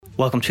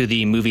Welcome to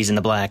the Movies in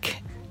the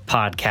Black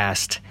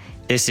podcast.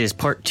 This is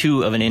part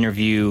 2 of an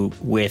interview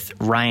with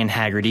Ryan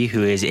Haggerty,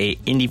 who is a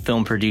indie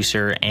film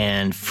producer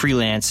and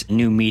freelance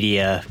new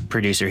media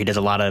producer. He does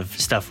a lot of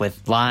stuff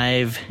with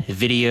live,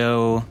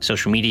 video,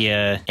 social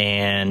media,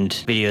 and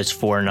videos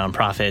for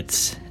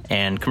nonprofits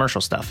and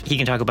commercial stuff. He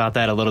can talk about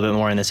that a little bit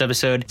more in this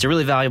episode. It's a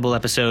really valuable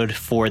episode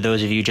for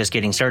those of you just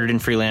getting started in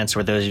freelance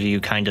or those of you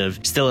kind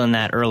of still in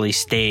that early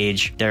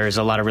stage. There's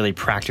a lot of really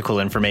practical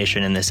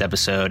information in this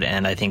episode,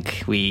 and I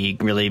think we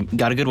really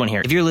got a good one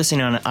here. If you're listening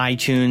on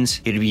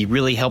iTunes, it'd be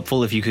really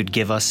helpful if you could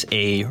give us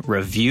a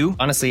review.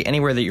 Honestly,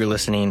 anywhere that you're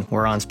listening,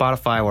 we're on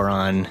Spotify, we're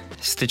on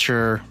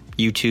Stitcher,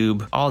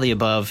 YouTube, all the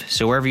above.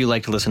 So wherever you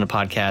like to listen to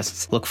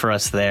podcasts, look for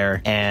us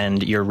there.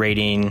 And your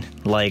rating,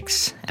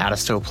 likes, add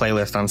us to a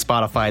playlist on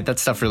Spotify. That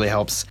stuff really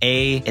helps.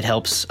 It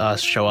helps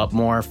us show up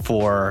more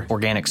for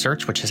organic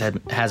search, which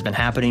has been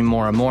happening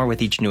more and more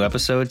with each new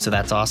episode. So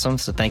that's awesome.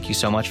 So thank you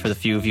so much for the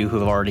few of you who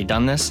have already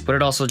done this. But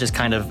it also just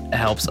kind of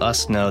helps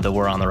us know that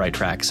we're on the right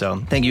track. So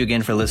thank you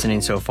again for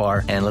listening so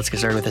far. And let's get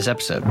started with this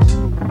episode.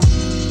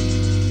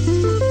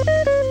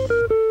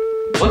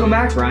 Welcome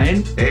back,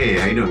 Ryan. Hey,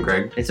 how you doing,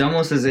 Greg? It's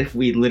almost as if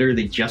we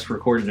literally just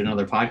recorded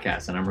another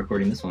podcast and I'm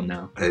recording this one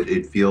now.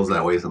 It feels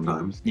that way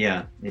sometimes.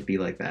 Yeah, it'd be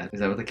like that. Is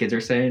that what the kids are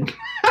saying?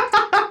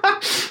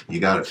 You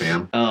got it,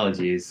 fam. Oh,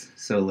 geez.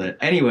 So lit.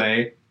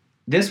 Anyway,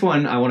 this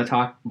one I want to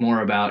talk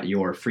more about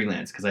your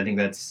freelance because I think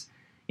that's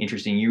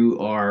interesting. You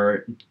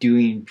are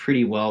doing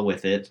pretty well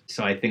with it.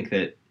 So I think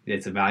that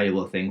it's a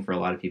valuable thing for a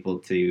lot of people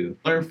to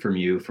learn from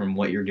you, from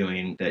what you're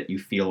doing that you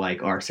feel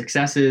like are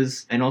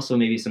successes, and also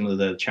maybe some of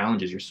the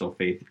challenges you're still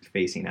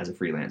facing as a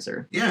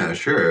freelancer. Yeah,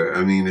 sure.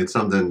 I mean, it's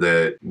something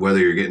that whether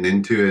you're getting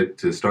into it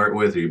to start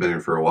with or you've been in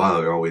it for a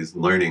while, you're always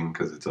learning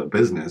because it's a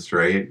business,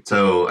 right?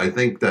 So I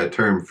think that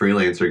term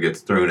freelancer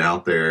gets thrown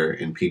out there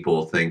and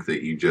people think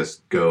that you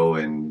just go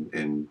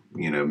and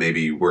you know,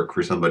 maybe work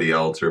for somebody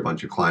else or a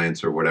bunch of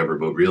clients or whatever,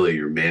 but really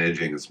you're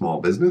managing a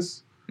small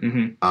business.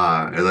 Mm-hmm.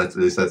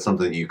 And that's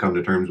something you come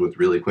to terms with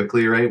really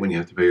quickly, right? When you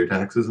have to pay your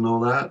taxes and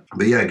all that.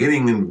 But yeah,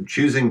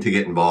 choosing to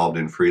get involved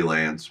in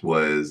freelance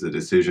was a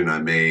decision I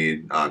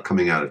made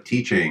coming out of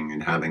teaching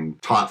and having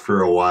taught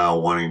for a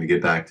while, wanting to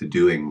get back to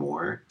doing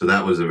more. So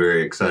that was a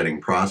very exciting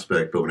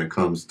prospect. But when it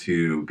comes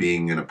to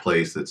being in a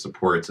place that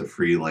supports a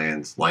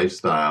freelance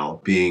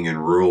lifestyle, being in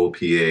rural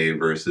PA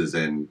versus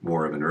in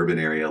more of an urban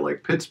area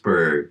like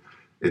Pittsburgh,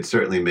 it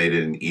certainly made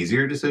it an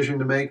easier decision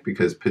to make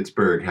because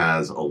Pittsburgh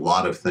has a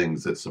lot of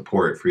things that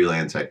support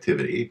freelance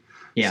activity.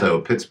 Yeah.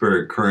 So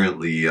Pittsburgh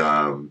currently,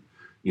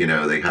 you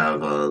know, they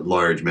have a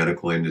large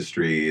medical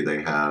industry.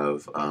 They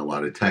have a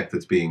lot of tech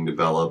that's being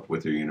developed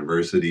with their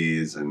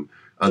universities and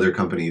other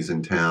companies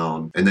in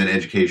town, and then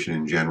education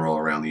in general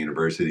around the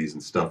universities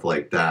and stuff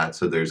like that.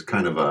 So there's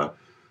kind of a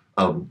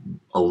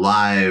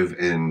live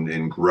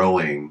and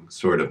growing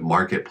sort of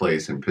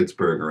marketplace in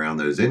Pittsburgh around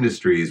those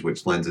industries,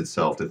 which lends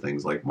itself to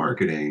things like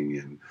marketing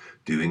and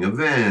doing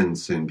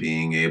events and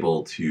being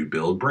able to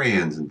build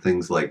brands and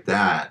things like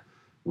that,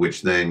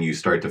 which then you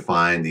start to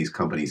find these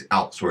companies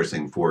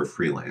outsourcing for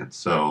freelance.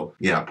 So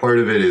yeah, part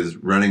of it is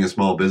running a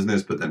small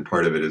business, but then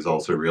part of it is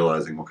also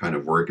realizing what kind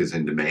of work is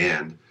in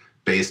demand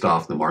based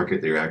off the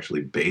market they're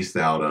actually based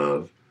out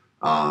of.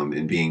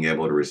 And being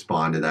able to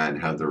respond to that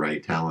and have the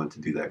right talent to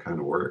do that kind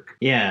of work.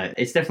 Yeah,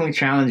 it's definitely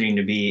challenging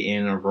to be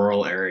in a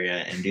rural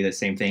area and do the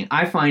same thing.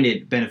 I find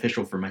it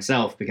beneficial for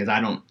myself because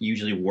I don't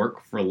usually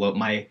work for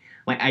my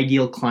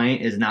ideal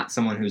client is not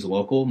someone who's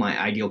local. My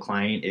ideal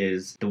client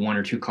is the 1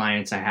 or 2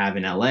 clients I have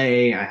in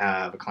LA. I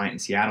have a client in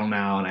Seattle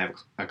now, and I have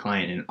a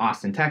client in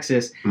Austin,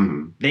 Texas.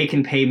 Mm-hmm. They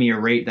can pay me a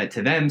rate that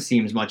to them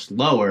seems much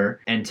lower.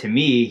 And to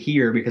me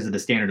here, because of the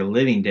standard of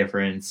living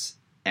difference,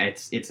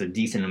 it's a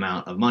decent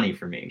amount of money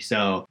for me.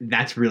 So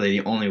that's really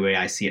the only way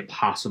I see it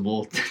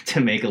possible to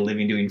make a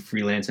living doing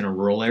freelance in a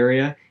rural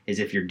area is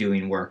if you're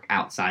doing work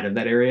outside of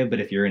that area. But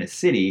if you're in a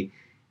city,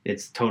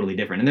 it's totally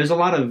different. And there's a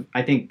lot of,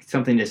 I think,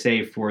 something to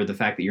say for the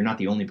fact that you're not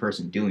the only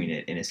person doing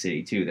it in a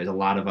city too. There's a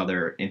lot of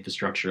other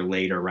infrastructure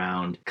laid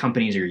around.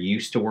 Companies are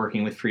used to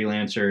working with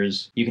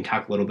freelancers. You can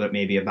talk a little bit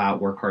maybe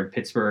about Work Hard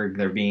Pittsburgh.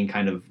 There being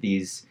kind of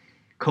these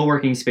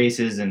co-working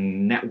spaces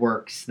and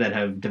networks that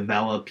have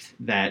developed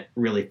that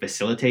really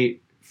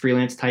facilitate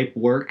freelance type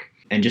work,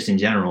 and just in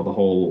general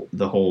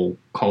the whole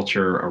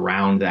culture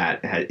around that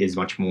is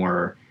much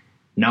more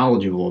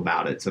knowledgeable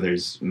about it. So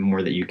there's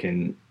more that you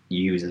can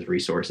use as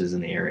resources in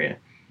the area.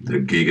 The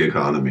gig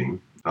economy.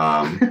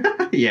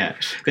 Yeah,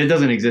 that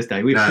doesn't exist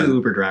now. We have 2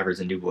 Uber drivers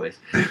in Du Bois.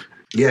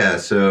 Yeah,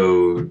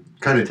 so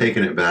kind of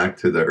taking it back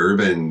to the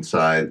urban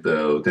side,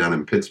 though, down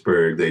in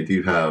Pittsburgh, they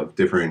do have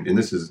different, and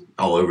this is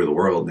all over the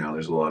world now,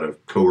 there's a lot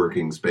of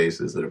co-working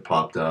spaces that have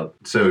popped up.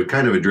 So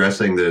kind of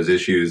addressing those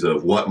issues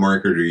of what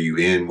market are you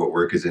in, what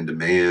work is in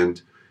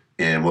demand,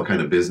 and what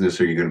kind of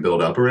business are you going to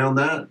build up around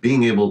that.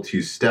 Being able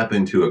to step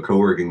into a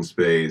co-working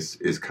space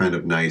is kind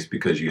of nice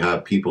because you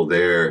have people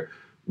there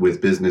with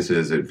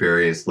businesses at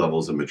various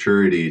levels of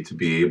maturity to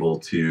be able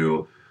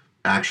to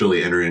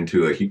actually enter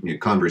into a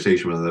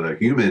conversation with another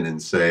human and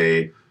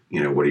say,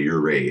 what are your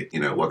rates?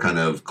 What kind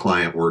of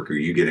client work are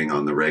you getting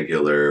on the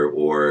regular?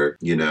 Or,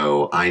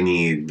 I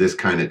need this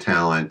kind of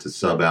talent to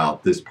sub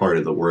out this part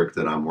of the work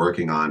that I'm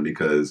working on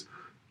because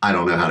I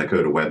don't know how to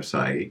code a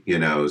website,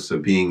 so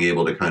being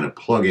able to kind of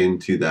plug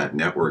into that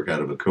network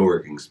out of a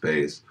co-working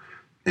space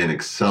and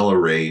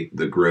accelerate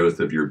the growth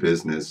of your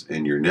business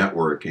and your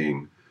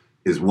networking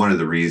is one of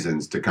the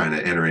reasons to kind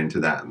of enter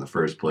into that in the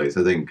first place.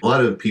 I think a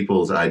lot of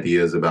people's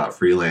ideas about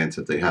freelance,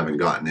 if they haven't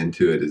gotten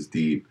into it as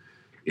deep,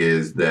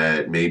 is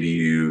that maybe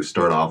you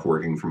start off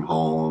working from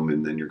home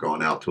and then you're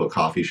going out to a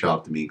coffee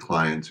shop to meet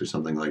clients or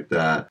something like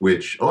that,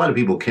 which a lot of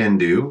people can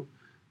do.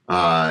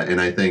 And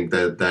I think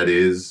that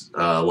is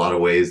a lot of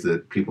ways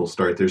that people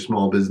start their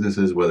small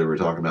businesses, whether we're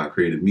talking about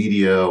creative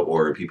media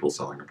or people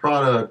selling a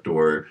product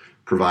or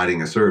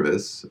providing a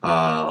service.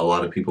 A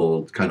lot of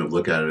people kind of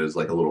look at it as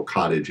like a little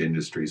cottage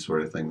industry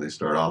sort of thing they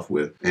start off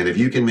with. And if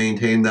you can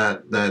maintain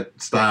that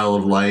style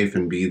of life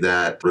and be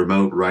that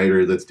remote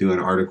writer that's doing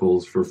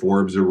articles for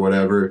Forbes or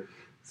whatever,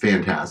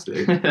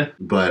 fantastic.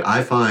 But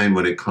I find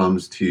when it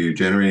comes to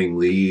generating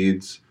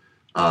leads,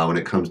 when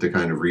it comes to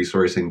kind of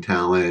resourcing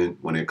talent,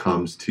 when it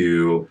comes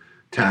to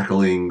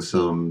tackling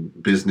some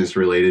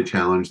business-related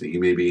challenge that you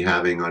may be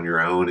having on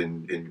your own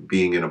and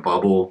being in a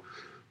bubble,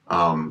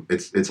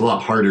 it's a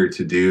lot harder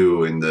to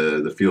do in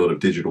the field of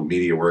digital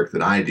media work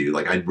that I do.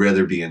 Like, I'd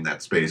rather be in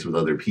that space with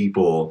other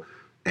people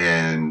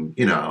and,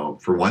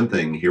 for one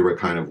thing, hear what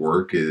kind of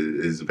work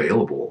is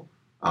available.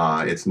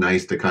 It's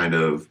nice to kind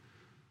of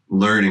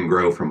learn and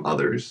grow from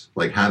others,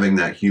 like having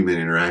that human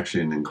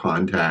interaction and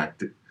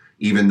contact.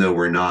 Even though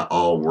we're not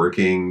all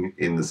working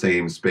in the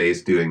same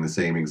space, doing the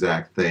same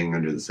exact thing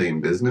under the same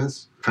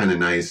business, kind of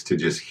nice to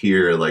just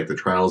hear like the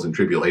trials and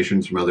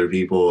tribulations from other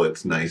people.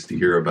 It's nice to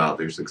hear about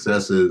their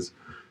successes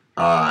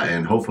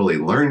and hopefully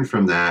learn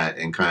from that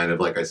and kind of,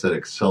 like I said,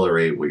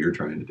 accelerate what you're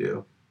trying to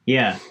do.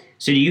 Yeah.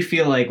 So do you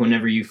feel like when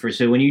you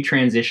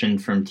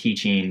transitioned from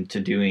teaching to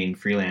doing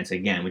freelance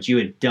again, which you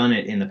had done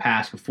it in the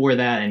past before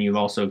that, and you've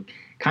also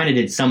kind of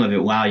did some of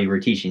it while you were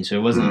teaching, so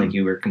it wasn't like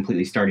you were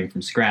completely starting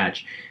from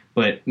scratch.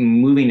 But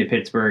moving to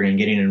Pittsburgh and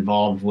getting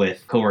involved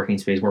with co-working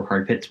space, Work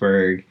Hard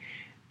Pittsburgh,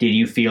 did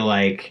you feel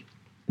like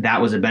that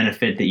was a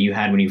benefit that you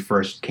had when you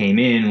first came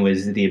in,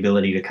 was the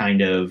ability to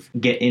kind of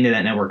get into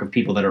that network of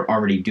people that are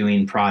already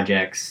doing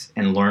projects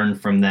and learn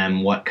from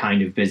them what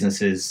kind of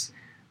businesses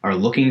are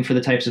looking for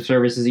the types of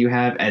services you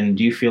have? And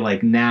do you feel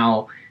like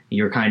now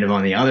you're kind of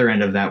on the other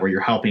end of that where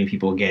you're helping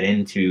people get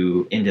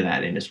into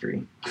that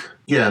industry?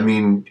 Yeah, I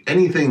mean,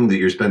 anything that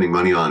you're spending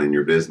money on in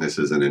your business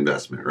is an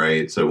investment,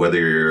 right? So whether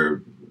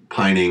you're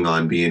pining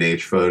on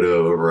B&H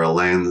Photo over a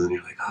lens and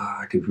you're like,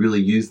 I could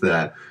really use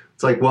that.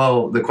 It's like,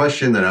 well, the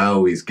question that I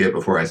always get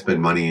before I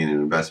spend money in an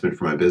investment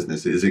for my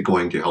business is it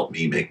going to help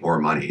me make more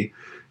money?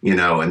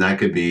 And that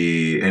could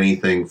be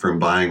anything from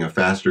buying a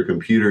faster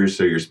computer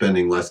so you're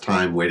spending less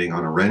time waiting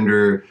on a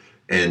render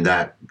and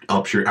that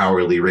ups your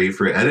hourly rate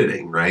for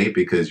editing, right?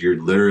 Because you're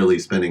literally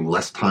spending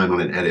less time on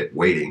an edit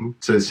waiting.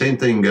 So the same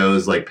thing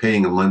goes like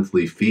paying a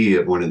monthly fee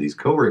at one of these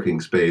co-working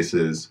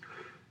spaces.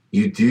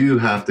 You do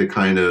have to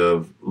kind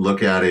of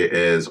look at it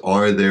as,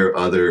 are there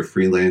other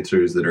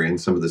freelancers that are in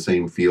some of the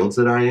same fields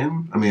that I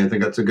am? I mean, I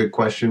think that's a good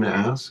question to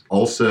ask.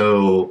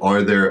 Also,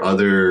 are there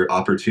other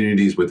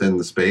opportunities within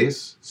the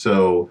space?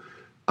 So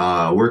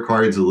Work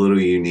Hard's a little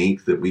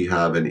unique that we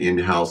have an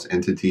in-house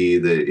entity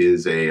that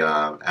is a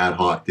ad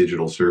hoc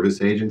digital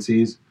service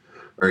agency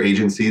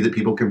that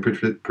people can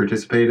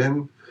participate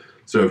in.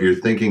 So if you're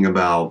thinking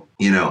about,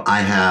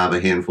 I have a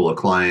handful of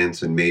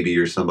clients and maybe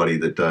you're somebody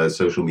that does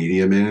social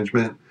media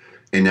management,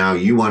 and now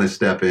you want to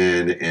step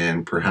in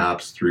and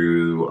perhaps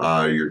through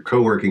your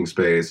co-working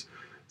space,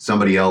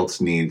 somebody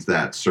else needs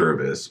that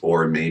service.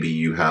 Or maybe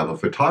you have a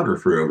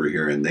photographer over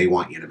here and they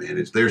want you to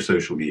manage their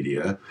social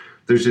media.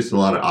 There's just a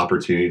lot of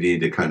opportunity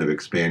to kind of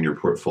expand your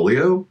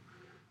portfolio.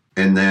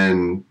 And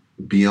then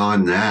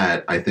beyond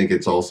that, I think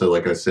it's also,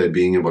 like I said,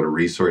 being able to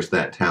resource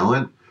that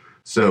talent.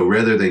 So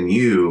rather than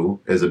you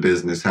as a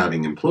business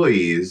having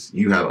employees,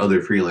 you have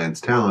other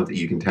freelance talent that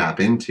you can tap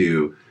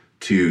into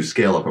to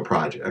scale up a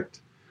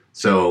project.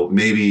 So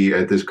maybe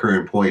at this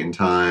current point in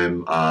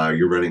time,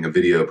 you're running a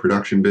video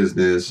production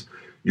business,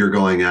 you're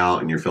going out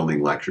and you're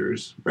filming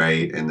lectures,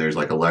 right? And there's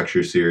like a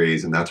lecture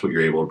series and that's what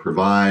you're able to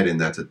provide. And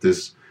that's at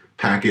this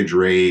package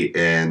rate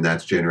and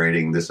that's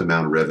generating this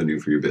amount of revenue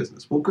for your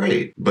business. Well,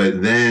 great.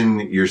 But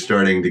then you're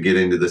starting to get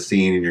into the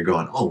scene and you're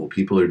going,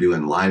 people are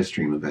doing live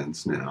stream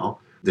events now.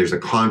 There's a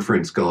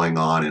conference going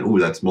on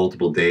and that's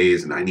multiple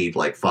days and I need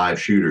like 5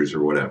 shooters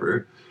or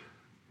whatever.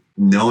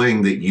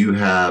 Knowing that you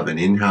have an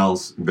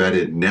in-house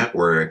vetted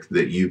network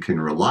that you can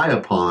rely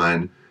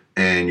upon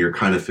and you're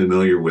kind of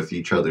familiar with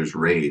each other's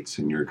rates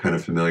and you're kind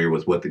of familiar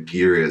with what the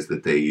gear is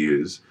that they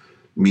use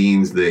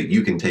means that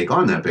you can take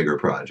on that bigger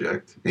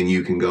project and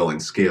you can go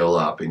and scale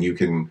up and you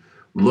can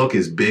look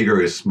as big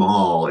or as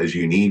small as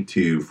you need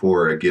to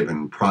for a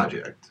given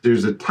project.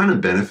 There's a ton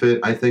of benefit,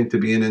 I think, to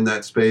being in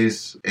that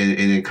space. And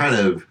it kind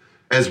of,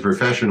 as a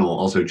professional,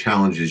 also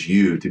challenges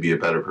you to be a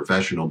better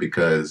professional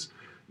because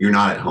you're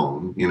not at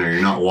home.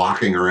 You're not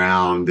walking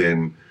around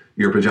and,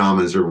 your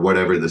pajamas or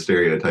whatever the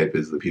stereotype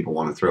is that people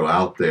want to throw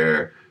out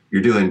there.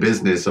 You're doing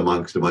business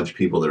amongst a bunch of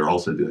people that are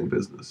also doing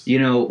business. You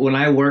know, when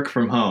I work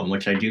from home,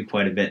 which I do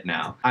quite a bit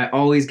now, I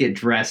always get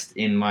dressed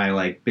in my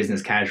like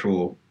business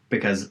casual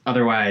because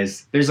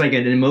otherwise there's like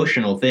an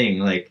emotional thing.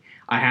 Like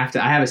I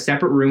have a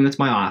separate room that's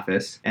my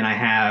office, and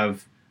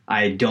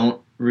I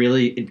don't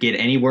really get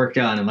any work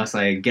done unless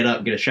I get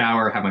up, get a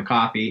shower, have my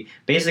coffee,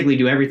 basically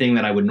do everything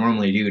that I would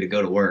normally do to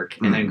go to work,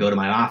 and then go to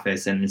my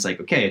office, and it's like,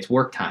 okay, it's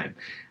work time.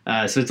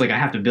 So it's like I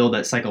have to build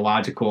that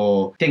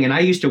psychological thing. And I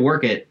used to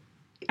work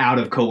out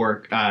of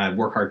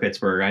Work Hard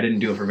Pittsburgh. I didn't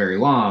do it for very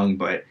long,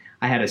 but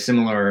I had a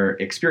similar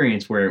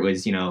experience where it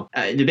was,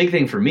 the big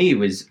thing for me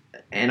was,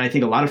 and I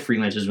think a lot of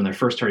freelancers when they're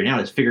first starting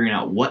out, is figuring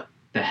out what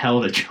the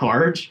hell to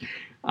charge.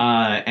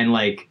 And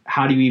like,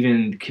 how do you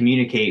even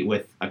communicate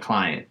with a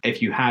client?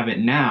 If you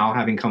haven't now,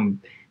 having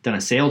done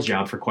a sales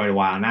job for quite a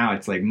while now,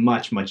 it's like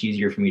much, much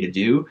easier for me to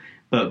do.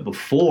 But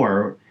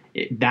before,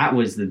 that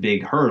was the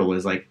big hurdle,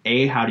 is like,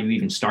 A, how do you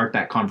even start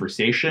that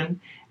conversation?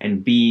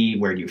 And B,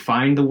 where do you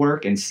find the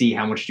work? And C,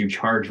 how much do you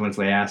charge once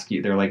they ask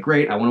you? They're like,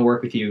 great, I want to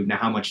work with you. Now,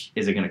 how much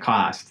is it going to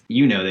cost?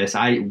 You know this.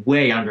 I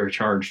way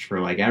undercharged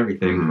for like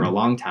everything for a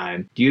long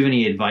time. Do you have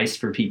any advice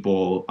for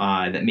people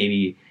that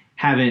maybe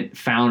haven't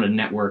found a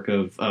network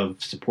of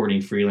supporting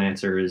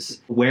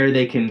freelancers where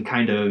they can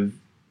kind of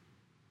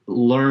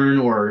learn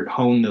or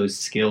hone those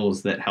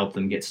skills that help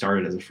them get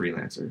started as a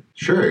freelancer?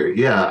 Sure.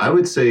 Yeah. I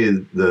would say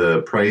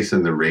the price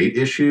and the rate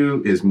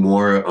issue is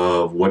more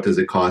of what does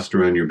it cost to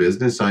run your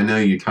business. I know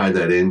you tie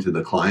that into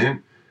the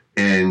client,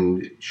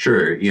 and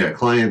sure. Yeah.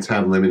 Clients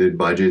have limited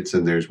budgets,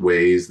 and there's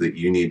ways that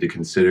you need to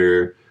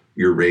consider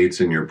your rates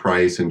and your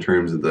price in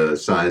terms of the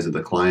size of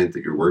the client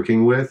that you're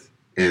working with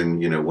and,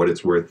 what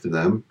it's worth to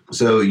them.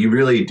 So you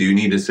really do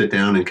need to sit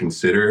down and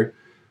consider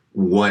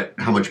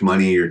how much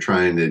money you're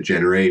trying to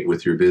generate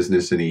with your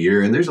business in a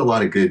year. And there's a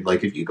lot of good,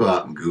 like if you go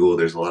out and Google,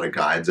 there's a lot of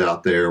guides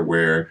out there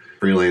where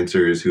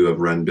freelancers who have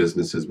run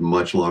businesses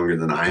much longer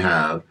than I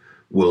have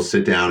will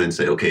sit down and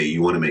say, okay,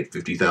 you want to make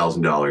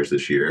 $50,000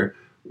 this year.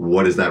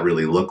 What does that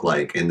really look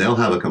like? And they'll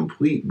have a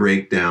complete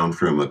breakdown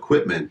from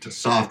equipment to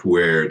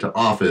software to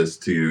office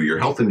to your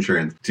health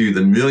insurance to the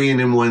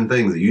 1,000,001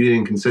 things that you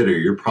didn't consider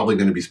you're probably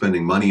going to be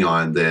spending money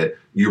on, that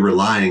you're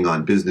relying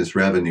on business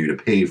revenue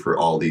to pay for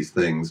all these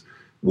things.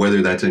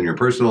 Whether that's in your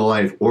personal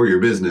life or your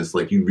business,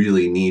 like you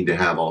really need to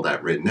have all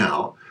that written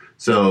out.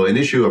 So an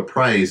issue of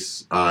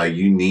price,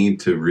 you need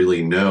to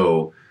really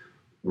know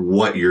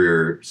what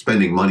you're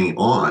spending money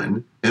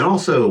on and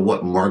also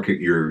what market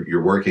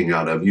you're working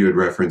out of. You had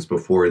referenced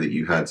before that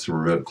you had some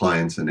remote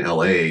clients in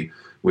LA,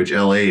 which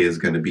LA is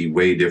going to be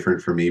way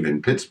different from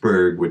even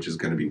Pittsburgh, which is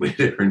going to be way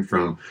different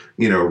from,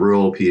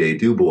 rural PA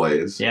Du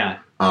Bois. Yeah.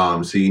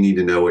 So you need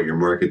to know what your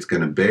market's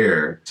going to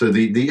bear. So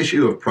the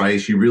issue of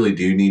price, you really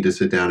do need to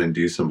sit down and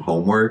do some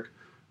homework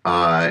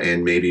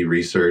and maybe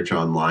research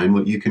online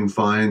what you can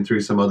find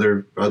through some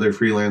other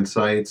freelance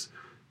sites.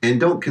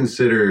 And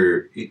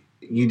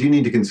you do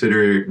need to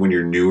consider when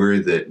you're newer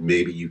that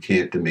maybe you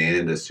can't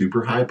demand a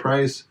super high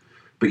price,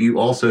 but you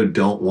also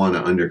don't want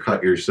to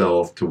undercut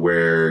yourself to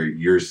where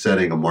you're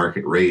setting a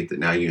market rate that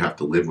now you have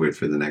to live with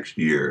for the next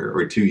year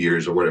or 2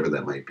 years or whatever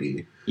that might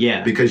be.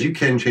 Yeah. Because you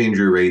can change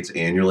your rates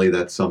annually.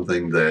 That's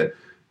something that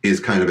is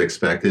kind of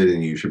expected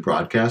and you should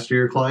broadcast to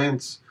your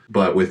clients.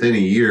 But within a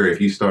year, if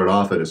you start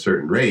off at a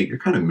certain rate, you're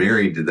kind of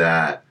married to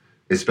that,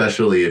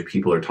 especially if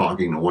people are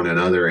talking to one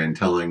another and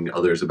telling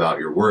others about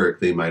your work.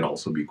 They might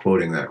also be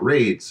quoting that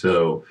rate.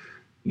 So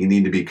you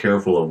need to be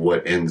careful of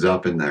what ends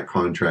up in that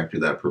contract or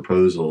that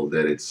proposal,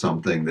 that it's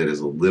something that is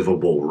a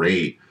livable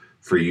rate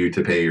for you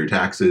to pay your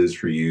taxes,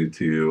 for you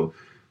to,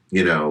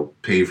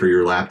 pay for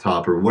your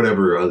laptop or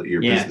whatever other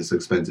your business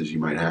expenses you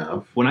might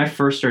have. When I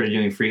first started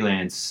doing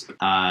freelance,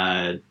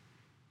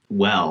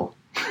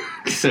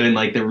 so in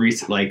like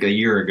a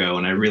year ago,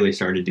 when I really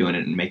started doing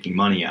it and making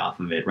money off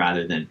of it,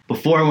 rather than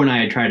before when I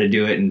had tried to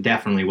do it and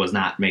definitely was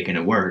not making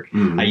it work,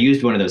 I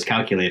used one of those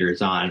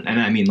calculators and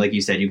I mean, like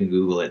you said, you can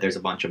Google it. There's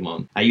a bunch of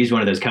them. I used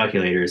one of those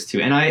calculators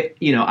too. And I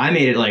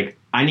made it like,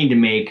 I need to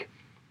make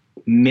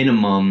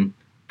minimum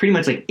pretty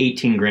much like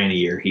 18 grand a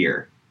year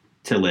here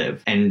to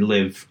live and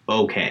live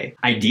okay.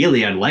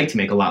 Ideally, I'd like to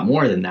make a lot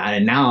more than that.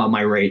 And now my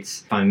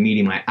rates, if I'm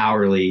meeting my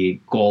hourly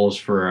goals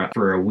for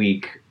a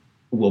week,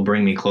 will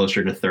bring me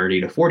closer to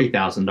 $30,000 to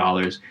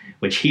 $40,000,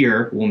 which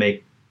here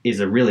is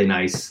a really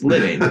nice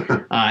living.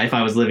 If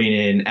I was living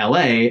in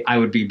LA, I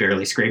would be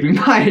barely scraping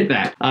by at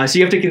that. So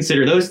you have to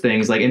consider those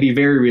things, and be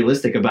very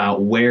realistic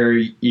about where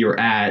you're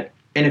at.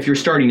 And if you're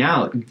starting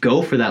out,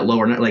 go for that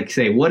lower,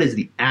 say, what is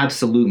the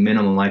absolute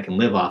minimum I can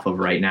live off of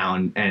right now,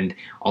 and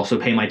also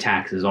pay my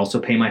taxes, also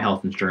pay my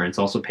health insurance,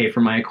 also pay for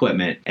my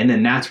equipment. And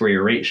then that's where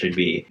your rate should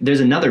be.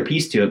 There's another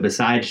piece to it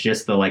besides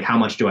just the, how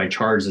much do I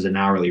charge as an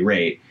hourly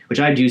rate, which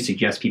I do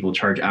suggest people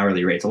charge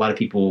hourly rates. A lot of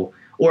people,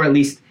 or at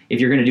least if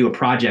you're going to do a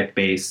project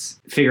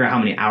base, figure out how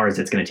many hours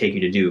it's going to take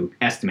you to do,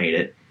 estimate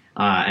it,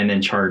 and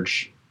then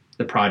charge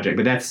the project.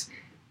 But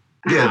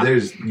Yeah,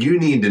 you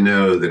need to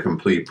know the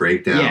complete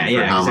breakdown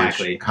for how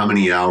exactly. how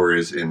many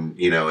hours in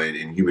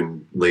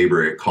human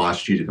labor it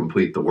costs you to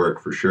complete the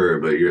work for sure.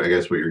 But I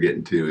guess what you're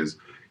getting to is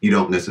you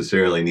don't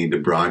necessarily need to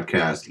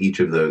broadcast each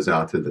of those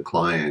out to the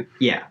client.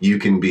 Yeah, you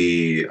can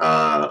be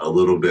a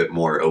little bit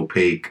more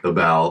opaque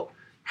about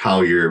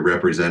how you're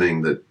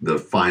representing the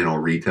final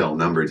retail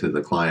number to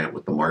the client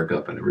with the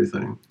markup and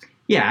everything.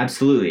 Yeah,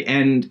 absolutely.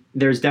 And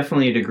there's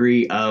definitely a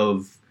degree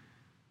of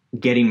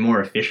getting more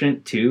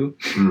efficient too.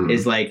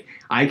 Is like,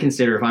 I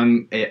consider if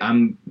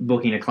I'm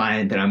booking a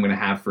client that I'm going to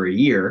have for a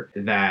year,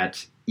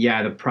 that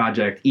the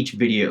project, each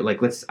video, like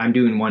I'm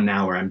doing 1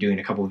 hour, I'm doing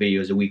a couple of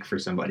videos a week for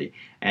somebody,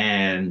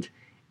 and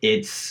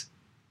each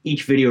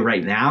video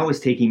right now is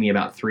taking me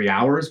about 3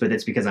 hours, but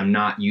that's because I'm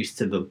not used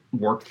to the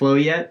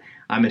workflow yet.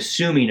 I'm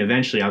assuming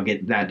eventually I'll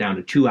get that down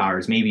to 2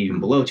 hours, maybe even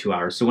below 2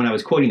 hours. So when I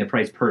was quoting the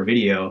price per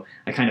video,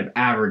 I kind of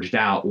averaged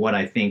out what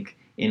I think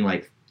in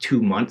like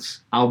 2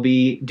 months I'll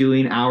be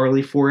doing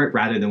hourly for it,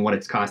 rather than what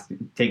it's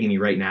taking me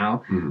right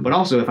now. But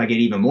also, if I get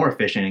even more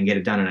efficient and get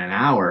it done in an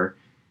hour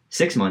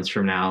 6 months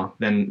from now,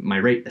 then my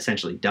rate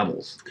essentially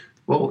doubles.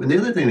 Well, and the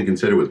other thing to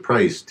consider with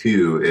price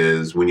too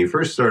is when you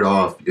first start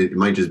off, it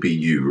might just be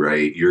you,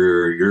 right?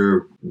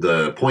 You're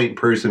the point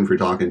person for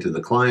talking to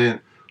the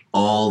client,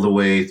 all the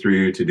way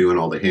through to doing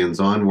all the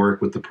hands-on work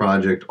with the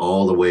project,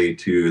 all the way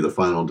to the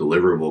final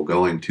deliverable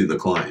going to the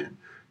client.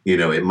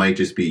 It might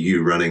just be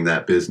you running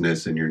that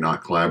business and you're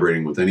not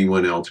collaborating with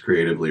anyone else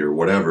creatively or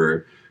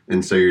whatever.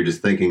 And so you're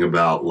just thinking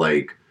about,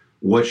 like,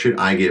 what should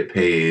I get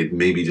paid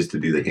maybe just to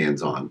do the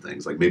hands-on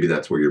things? Like, maybe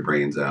that's where your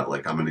brain's at.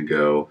 Like, I'm going to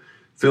go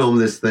film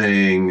this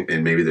thing,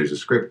 and maybe there's a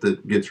script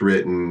that gets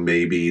written.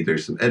 Maybe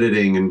there's some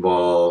editing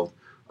involved.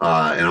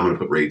 And I'm going to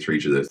put rates for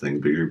each of those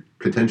things. But you're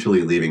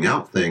potentially leaving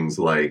out things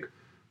like,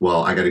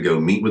 well, I got to go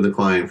meet with the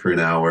client for an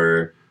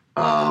hour.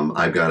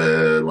 I've got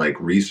to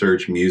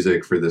research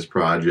music for this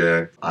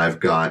project. I've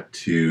got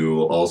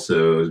to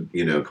also,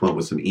 come up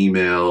with some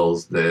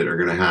emails that are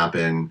going to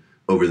happen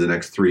over the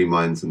next 3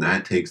 months, and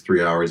that takes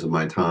 3 hours of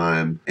my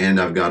time. And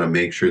I've got to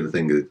make sure the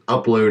thing gets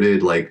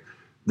uploaded. Like,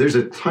 there's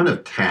a ton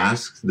of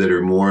tasks that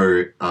are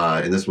more,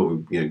 and this is what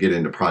we get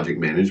into project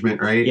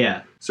management, right?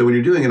 Yeah. So when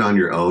you're doing it on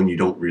your own, you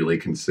don't really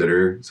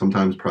consider,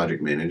 sometimes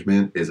project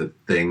management is a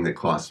thing that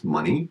costs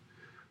money.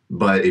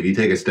 But if you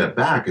take a step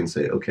back and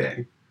say,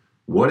 okay,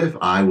 what if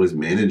I was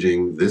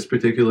managing this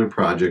particular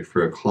project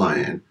for a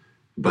client,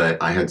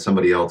 but I had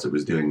somebody else that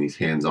was doing these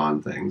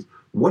hands-on things?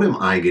 What am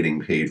I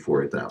getting paid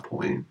for at that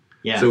point?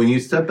 Yeah. So when you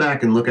step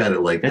back and look at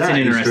it like that's that,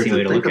 an you start interesting way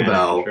to to think look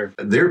about, at it,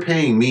 sure. They're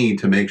paying me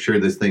to make sure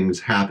this thing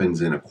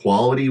happens in a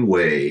quality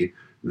way,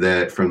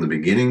 that from the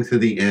beginning to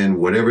the end,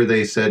 whatever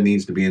they said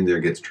needs to be in there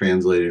gets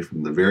translated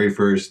from the very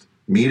first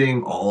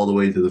meeting all the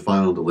way to the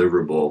final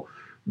deliverable,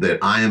 that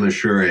I am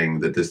assuring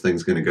that this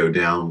thing's going to go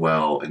down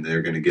well and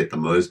they're going to get the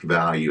most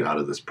value out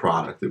of this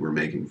product that we're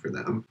making for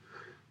them.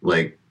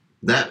 Like,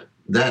 that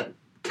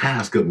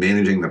task of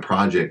managing the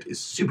project is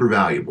super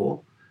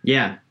valuable.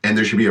 Yeah. And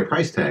there should be a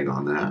price tag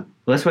on that.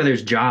 Well, that's why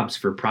there's jobs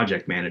for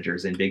project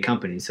managers in big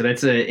companies. So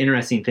that's an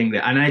interesting thing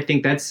and I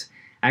think that's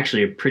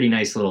actually a pretty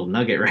nice little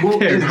nugget right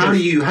there. And how do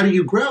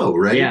you grow,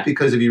 right? Yeah.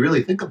 Because if you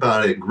really think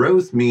about it,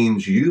 growth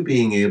means you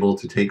being able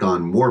to take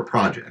on more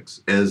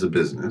projects as a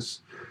business.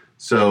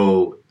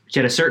 So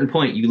at a certain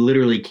point, you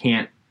literally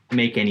can't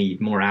make any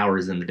more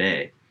hours in the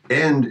day.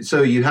 And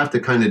so you have to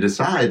kind of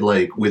decide,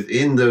 like,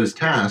 within those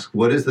tasks,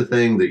 what is the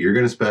thing that you're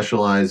going to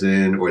specialize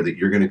in or that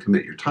you're going to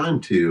commit your time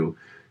to?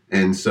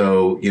 And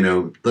so,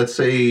 let's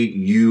say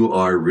you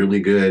are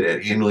really good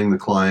at handling the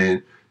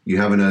client. You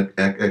have an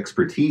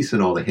expertise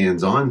in all the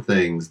hands-on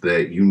things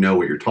that you know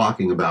what you're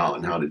talking about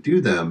and how to do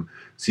them.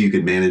 So you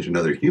could manage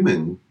another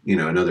human,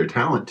 another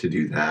talent to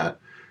do that.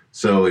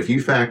 So if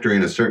you factor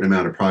in a certain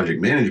amount of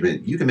project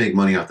management, you can make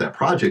money off that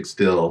project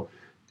still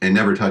and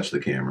never touch the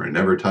camera,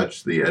 never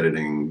touch the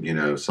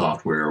editing,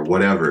 software or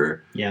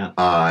whatever. Yeah.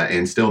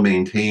 And still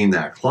maintain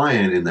that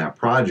client in that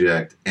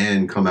project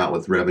and come out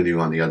with revenue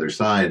on the other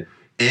side.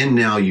 And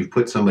now you've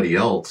put somebody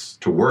else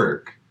to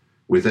work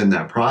within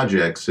that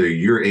project, so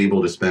you're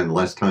able to spend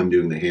less time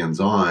doing the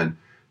hands-on,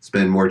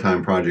 spend more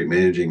time project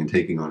managing and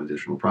taking on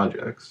additional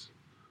projects.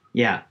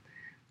 Yeah.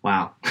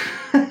 Wow.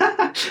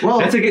 Well,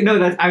 that's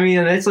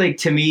that's like,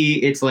 to me,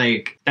 it's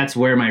like, that's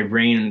where my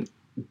brain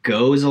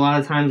goes a lot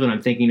of times when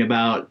I'm thinking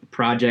about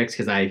projects,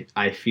 because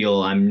I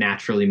feel I'm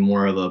naturally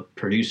more of a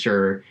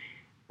producer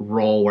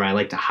role where I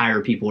like to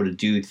hire people to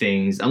do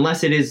things,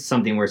 unless it is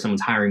something where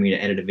someone's hiring me to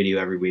edit a video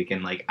every week.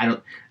 And like,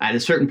 at a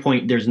certain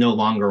point, there's no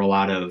longer a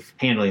lot of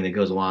handling that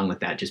goes along with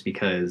that, just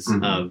because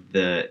of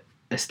the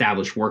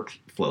established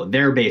workflow.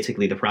 They're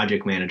basically the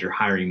project manager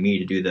hiring me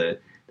to do the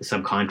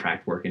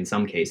subcontract work in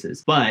some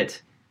cases.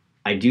 But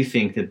I do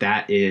think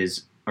that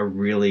is a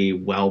really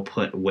well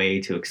put way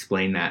to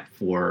explain that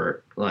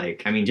for,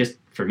 like, I mean, just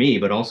for me,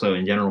 but also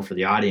in general for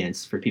the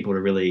audience, for people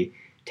to really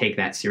take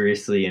that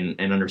seriously and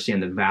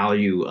understand the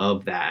value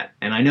of that.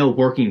 And I know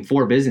working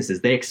for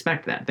businesses, they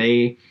expect that.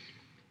 They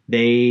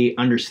they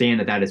understand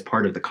that that is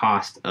part of the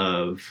cost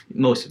of,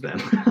 most of them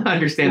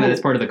understand that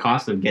it's part of the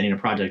cost of getting a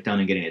project done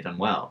and getting it done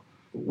well.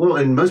 Well,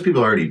 and most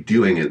people are already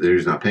doing it. They're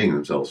just not paying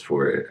themselves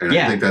for it. And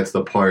I think that's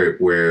the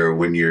part where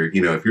when you're,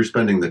 if you're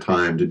spending the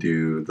time to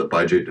do the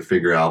budget to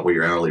figure out what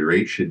your hourly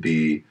rate should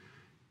be,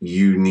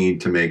 you need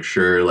to make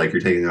sure like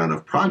you're taking on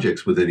enough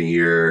projects within a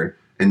year.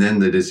 And then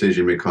the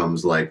decision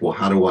becomes like, well,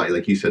 how do I,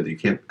 like you said, you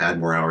can't add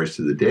more hours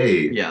to the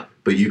day. Yeah.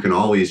 But you can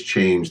always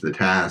change the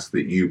task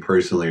that you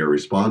personally are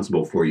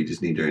responsible for. You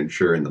just need to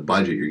ensure in the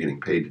budget you're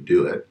getting paid to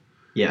do it.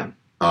 Yeah.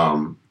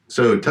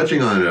 So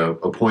touching on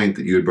a point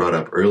that you had brought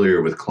up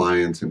earlier with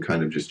clients and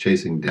kind of just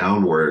chasing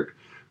down work,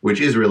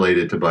 which is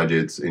related to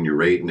budgets and your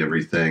rate and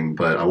everything,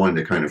 but I wanted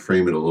to kind of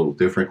frame it a little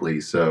differently.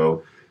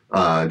 So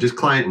just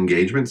client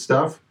engagement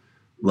stuff,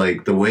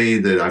 like the way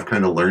that I've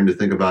kind of learned to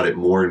think about it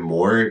more and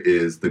more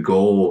is the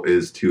goal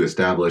is to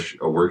establish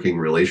a working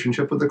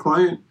relationship with the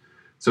client.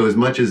 So as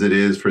much as it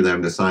is for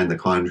them to sign the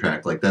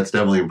contract, like that's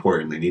definitely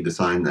important. They need to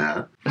sign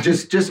that.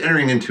 Just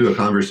entering into a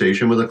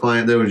conversation with a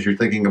client, though, as you're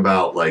thinking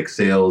about like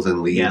sales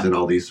and leads and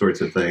all these sorts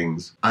of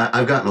things,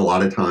 I've gotten a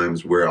lot of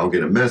times where I'll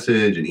get a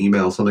message, an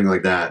email, something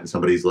like that, and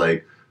somebody's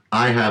like,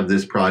 I have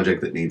this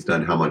project that needs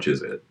done. How much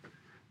is it?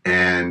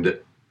 And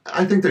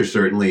I think there's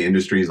certainly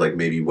industries like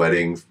maybe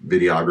wedding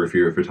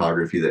videography or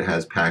photography that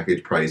has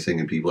package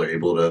pricing and people are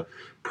able to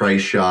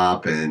price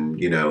shop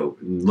and,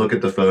 look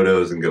at the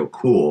photos and go,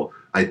 cool.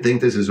 I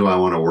think this is who I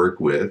want to work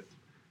with,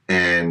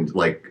 and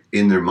like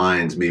in their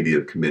minds maybe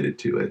have committed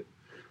to it.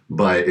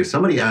 But if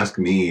somebody asks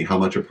me how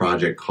much a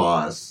project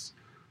costs,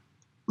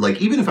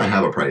 like even if I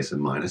have a price in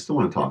mind, I still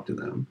want to talk to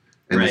them.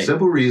 And the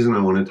simple reason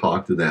I want to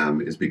talk to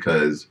them is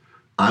because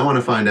I want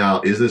to find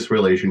out, is this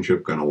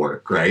relationship going to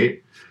work,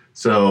 right?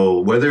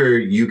 So whether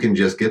you can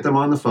just get them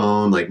on the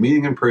phone, like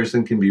meeting in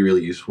person can be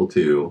really useful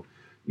too.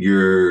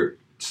 You're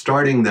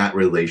starting that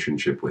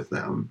relationship with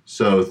them.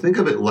 So think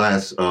of it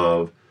less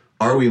of,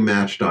 are we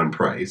matched on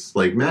price?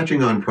 Like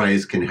matching on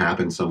price can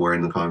happen somewhere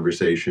in the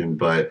conversation,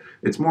 but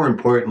it's more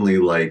importantly,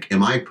 like,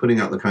 am I putting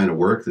out the kind of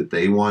work that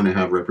they want to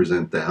have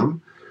represent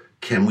them?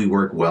 Can we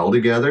work well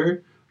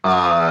together?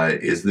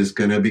 Is this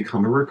going to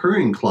become a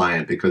recurring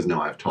client because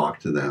now I've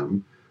talked to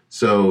them?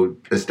 So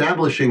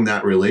establishing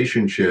that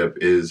relationship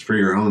is for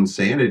your own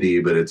sanity,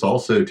 but it's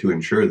also to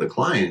ensure the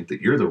client that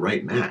you're the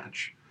right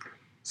match.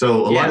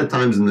 So a lot of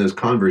times in those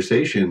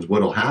conversations,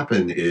 what'll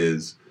happen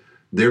is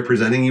they're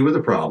presenting you with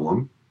a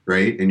problem,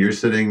 right? And you're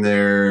sitting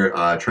there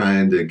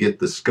trying to get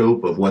the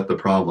scope of what the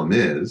problem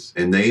is,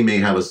 and they may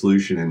have a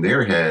solution in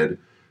their head,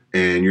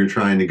 and you're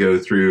trying to go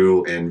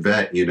through and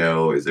vet,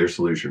 is their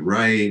solution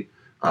right?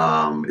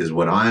 Is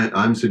what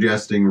I'm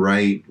suggesting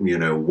right?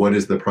 What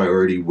is the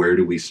priority? Where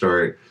do we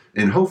start?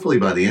 And hopefully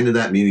by the end of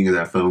that meeting or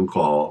that phone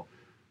call,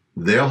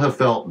 they'll have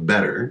felt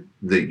better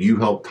that you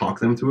helped talk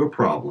them through a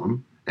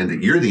problem and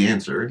that you're the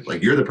answer,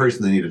 like you're the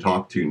person they need to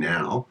talk to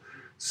now.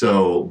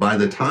 So by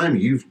the time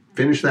you've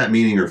finished that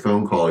meeting or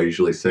phone call, I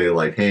usually say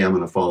like, hey, I'm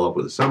going to follow up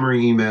with a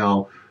summary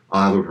email.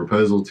 I'll have a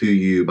proposal to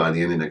you by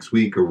the end of next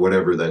week or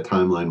whatever that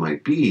timeline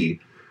might be.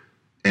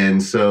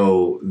 And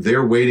so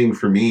they're waiting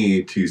for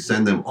me to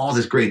send them all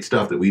this great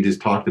stuff that we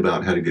just talked about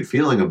and had a good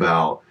feeling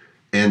about.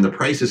 And the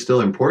price is still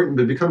important,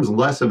 but it becomes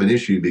less of an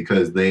issue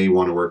because they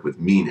want to work with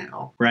me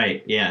now.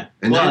 Right, yeah.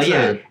 And that's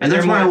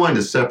why I wanted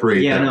to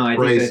separate that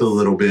price a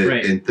little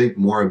bit and think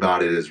more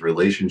about it as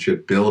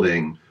relationship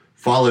building,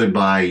 followed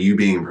by you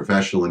being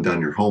professional and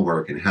done your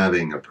homework and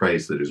having a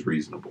price that is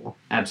reasonable.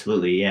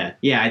 Absolutely, yeah.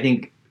 Yeah, I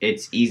think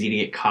it's easy to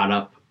get caught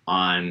up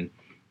on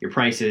your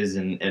prices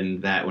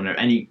and that whenever.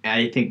 And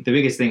I think the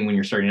biggest thing when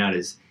you're starting out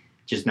is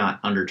just not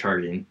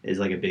undercharging is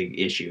like a big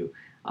issue.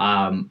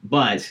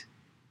 But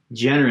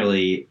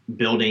generally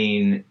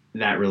building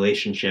that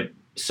relationship,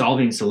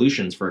 solving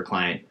solutions for a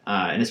client,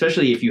 and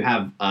especially if you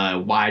have a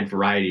wide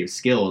variety of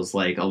skills,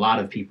 like a lot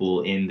of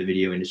people in the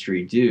video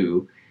industry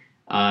do,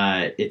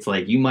 it's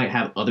like you might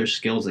have other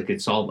skills that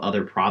could solve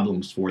other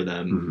problems for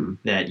them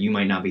that you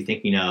might not be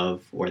thinking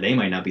of or they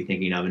might not be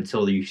thinking of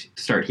until you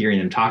start hearing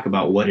them talk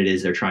about what it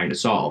is they're trying to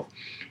solve.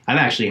 I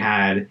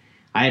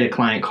had a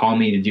client call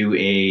me to do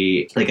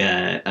a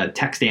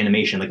text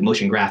animation, like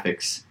motion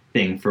graphics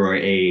thing for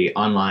a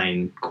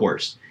online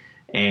course.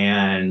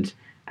 And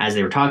as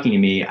they were talking to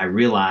me, I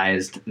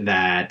realized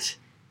that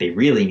they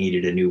really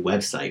needed a new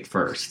website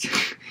first.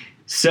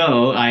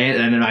 So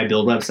then I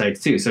build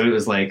websites too. So it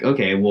was like,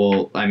 okay,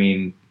 well, I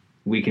mean,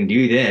 we can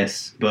do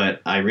this,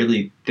 but I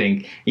really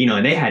think,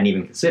 and they hadn't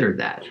even considered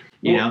that,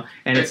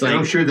 and it's like,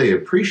 I'm sure they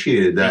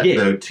apprecied that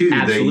though too,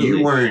 Absolutely. that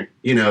you weren't,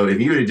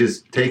 if you had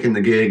just taken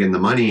the gig and the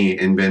money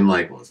and been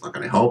like, well, it's not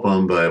going to help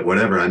them, but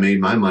whatever, I made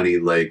my money,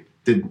 like,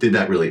 did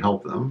that really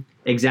help them?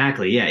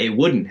 Exactly. Yeah, it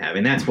wouldn't have.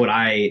 And that's what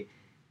I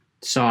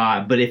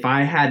saw. But if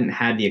I hadn't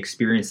had the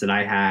experience that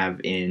I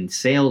have in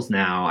sales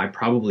now, I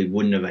probably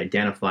wouldn't have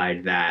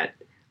identified that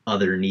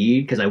other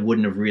need because I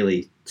wouldn't have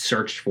really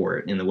searched for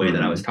it in the way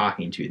that I was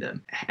talking to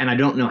them. And I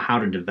don't know how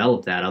to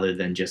develop that other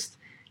than just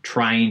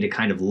trying to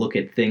kind of look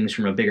at things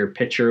from a bigger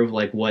picture of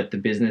like what the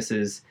business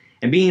is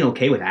and being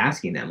okay with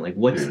asking them, like,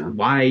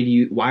 why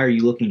are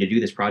you looking to do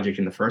this project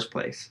in the first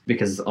place?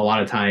 Because a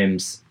lot of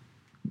times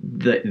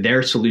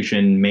their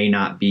solution may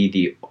not be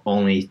the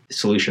only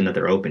solution that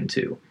they're open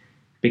to,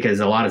 because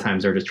a lot of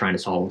times they're just trying to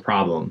solve a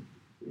problem.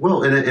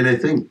 Well, and I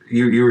think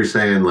you were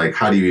saying, like,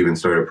 how do you even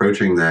start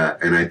approaching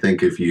that? And I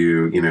think if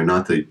you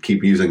not to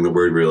keep using the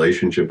word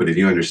relationship, but if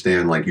you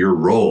understand, like, your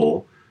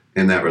role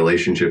in that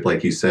relationship,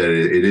 like you said,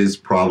 it is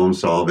problem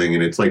solving,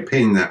 and it's like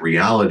painting that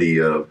reality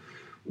of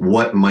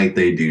what might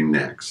they do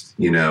next,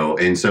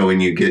 And so when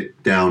you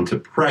get down to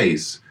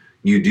price,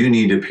 you do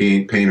need to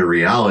paint a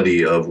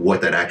reality of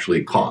what that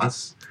actually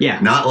costs. Yeah.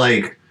 Not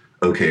like,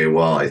 okay,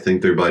 well, I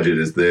think their budget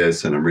is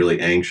this, and I'm really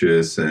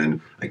anxious, and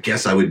I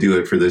guess I would do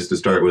it for this to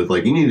start with.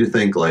 Like, you need to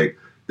think, like,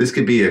 this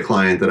could be a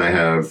client that I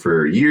have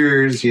for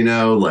years,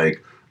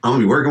 like, I'm gonna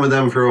be working with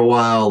them for a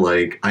while.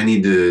 Like, I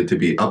need to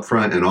be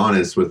upfront and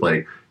honest with,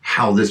 like,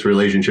 how this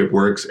relationship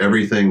works,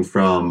 everything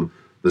from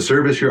the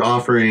service you're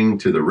offering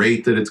to the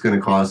rate that it's going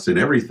to cost and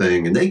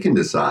everything, and they can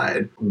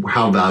decide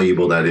how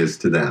valuable that is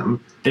to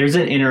them. There's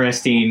an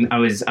interesting,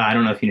 I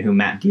don't know if you know who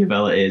Matt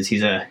Diavella is.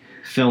 He's a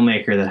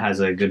filmmaker that has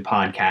a good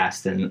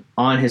podcast, and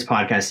on his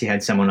podcast he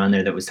had someone on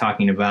there that was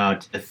talking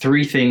about the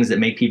 3 things that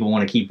make people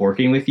want to keep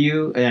working with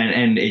you,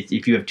 and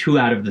if you have 2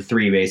 out of the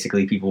 3,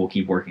 basically people will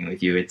keep working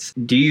with you. It's,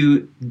 do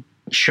you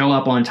show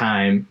up on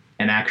time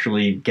and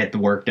actually get the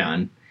work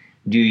done?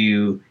 Do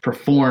you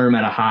perform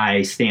at a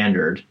high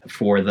standard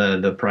for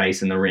the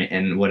price and the rent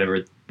and whatever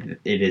it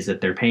is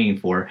that they're paying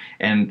for?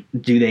 And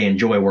do they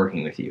enjoy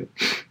working with you?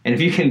 And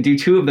if you can do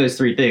 2 of those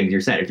 3 things,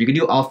 you're set. If you can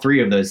do all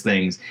 3 of those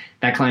things,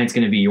 that client's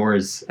going to be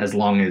yours as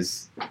long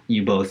as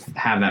you both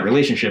have that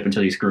relationship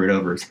until you screw it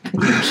over.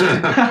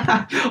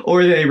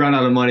 Or they run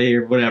out of money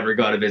or whatever,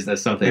 go out of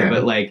business, something. Yeah.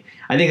 But like,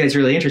 I think that's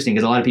really interesting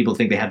because a lot of people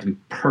think they have to be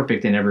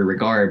perfect in every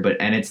regard,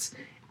 and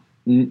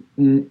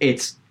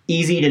it's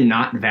easy to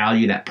not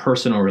value that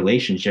personal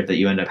relationship that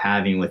you end up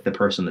having with the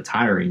person that's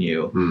hiring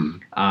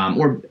you,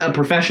 or a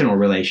professional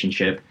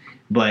relationship,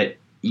 but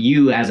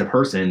you as a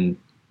person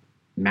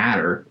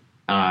matter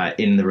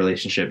in the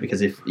relationship.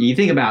 Because if you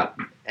think about,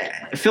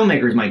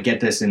 filmmakers might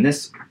get this in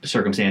this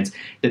circumstance,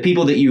 the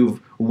people that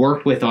you've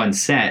worked with on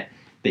set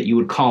that you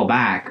would call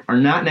back are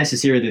not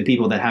necessarily the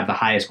people that have the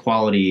highest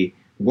quality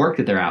work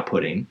that they're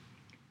outputting.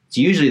 It's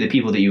usually the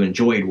people that you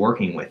enjoyed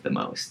working with the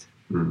most.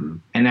 Mm-hmm.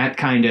 And that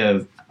kind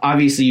of,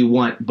 obviously you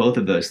want both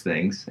of those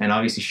things, and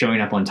obviously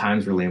showing up on time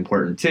is really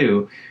important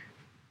too,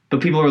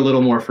 but people are a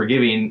little more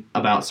forgiving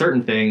about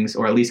certain things,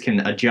 or at least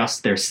can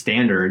adjust their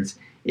standards.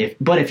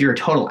 But if you're a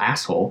total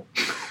asshole,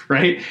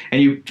 right,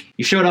 and you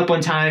showed up on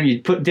time,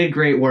 did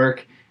great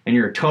work, and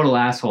you're a total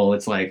asshole,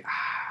 it's like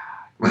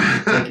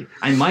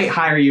I might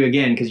hire you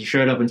again because you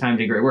showed up on time and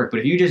did great work. But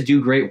if you just do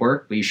great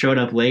work, but you showed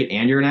up late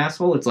and you're an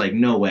asshole, it's like,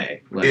 no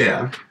way. Like,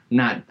 I'm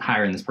not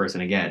hiring this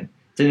person again.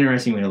 It's an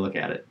interesting way to look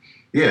at it.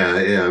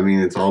 Yeah. I mean,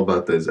 it's all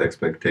about those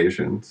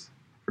expectations,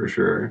 for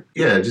sure.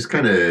 Yeah, just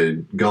kind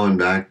of going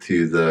back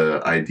to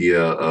the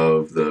idea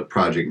of the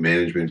project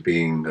management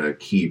being a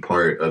key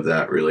part of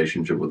that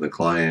relationship with the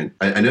client.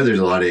 I know there's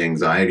a lot of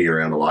anxiety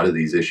around a lot of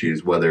these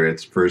issues, whether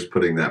it's first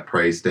putting that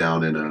price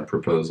down in a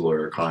proposal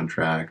or a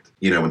contract.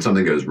 When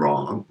something goes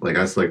wrong, like,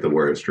 that's like the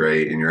worst,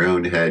 right? In your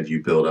own head,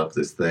 you build up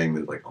this thing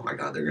that's like, oh my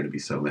God, they're going to be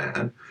so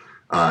mad.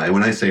 And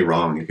when I say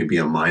wrong, it could be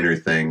a minor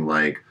thing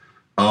like,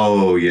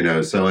 oh,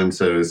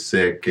 so-and-so's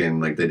sick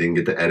and like they didn't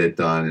get the edit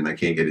done and I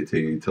can't get it to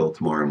you till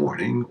tomorrow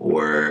morning.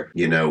 Or,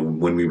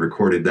 when we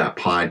recorded that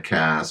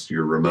podcast,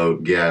 your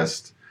remote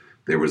guest,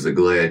 there was a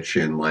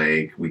glitch and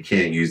like we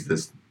can't use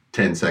this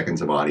 10 seconds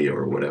of audio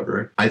or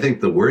whatever. I think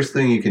the worst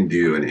thing you can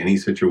do in any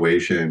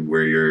situation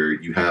where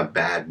you have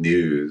bad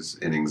news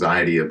and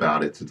anxiety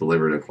about it to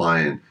deliver to a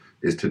client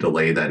is to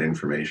delay that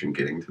information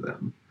getting to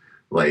them.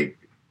 Like,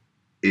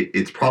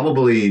 it's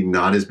probably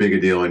not as big a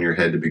deal in your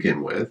head to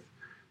begin with.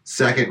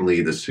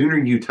 Secondly, the sooner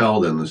you tell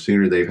them, the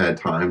sooner they've had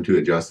time to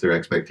adjust their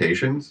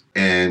expectations.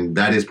 And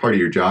that is part of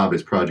your job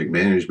as project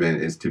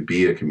management, is to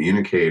be a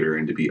communicator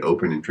and to be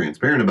open and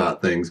transparent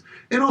about things,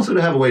 and also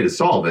to have a way to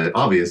solve it,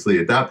 obviously,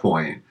 at that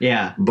point.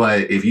 Yeah.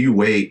 But if you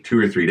wait 2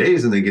 or 3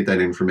 days and they get that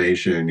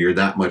information, you're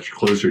that much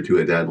closer to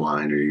a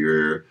deadline, or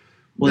you're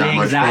that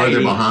much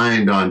farther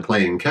behind on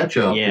playing catch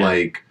up. Yeah.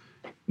 Like,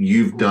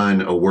 you've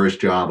done a worse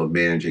job of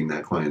managing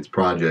that client's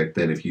project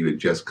than if you had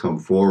just come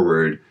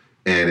forward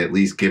and at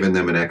least given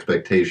them an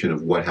expectation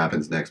of what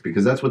happens next,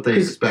 because that's what they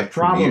expect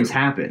from you. Problems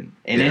happen.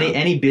 And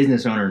any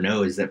business owner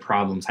knows that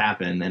problems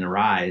happen and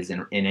arise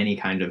in any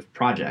kind of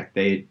project.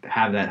 They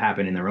have that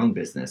happen in their own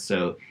business.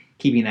 So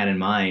keeping that in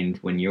mind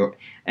when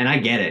and I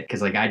get it,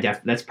 because like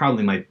that's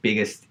probably my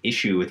biggest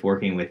issue with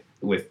working with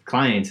with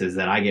clients is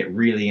that I get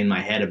really in my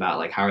head about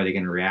like how are they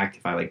going to react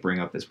if I like bring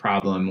up this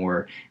problem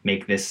or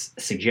make this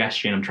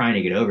suggestion. I'm trying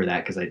to get over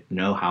that because I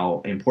know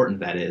how important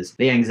that is.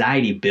 The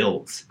anxiety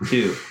builds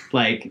too.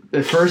 Like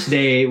the first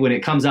day when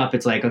it comes up,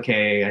 it's like,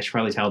 okay, I should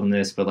probably tell them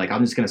this, but like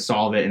I'm just going to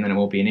solve it and then it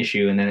won't be an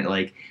issue. And then it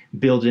like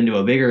builds into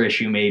a bigger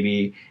issue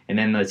maybe. And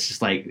then it's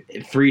just like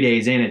 3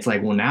 days in, it's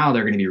like, well, now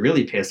they're going to be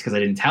really pissed because I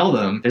didn't tell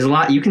them. There's a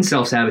lot, you can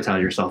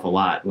self-sabotage yourself a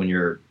lot when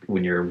you're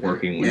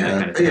working with that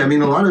kind of thing. Yeah, I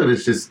mean, a lot of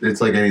it's just,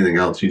 it's like anything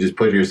else. You just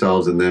put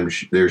yourselves in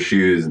their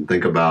shoes and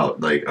think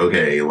about like,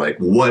 okay, like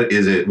what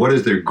is it? What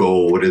is their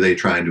goal? What are they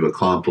trying to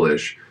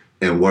accomplish?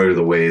 And what are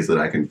the ways that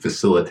I can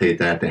facilitate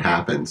that to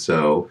happen?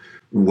 So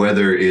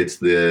whether it's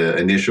the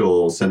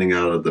initial sending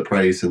out of the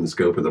price and the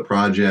scope of the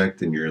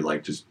project, and you're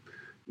like, just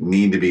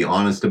need to be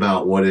honest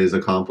about what is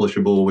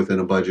accomplishable within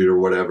a budget or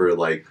whatever,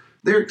 like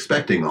they're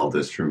expecting all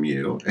this from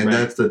you. And Right.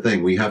 That's the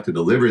thing. We have to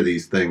deliver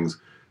these things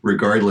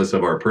regardless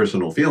of our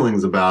personal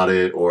feelings about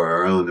it or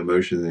our own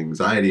emotions and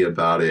anxiety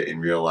about it,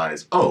 and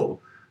realize, oh,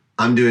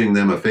 I'm doing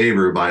them a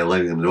favor by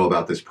letting them know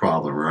about this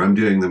problem, or I'm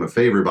doing them a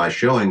favor by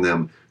showing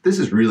them this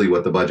is really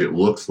what the budget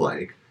looks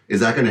like. Is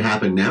that going to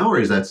happen now, or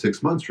is that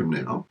 6 months from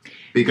now?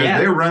 Because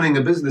they're running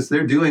a business,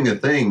 they're doing a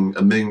thing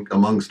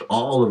amongst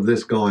all of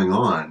this going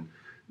on.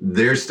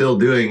 They're still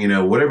doing,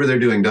 whatever they're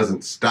doing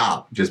doesn't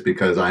stop just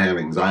because I have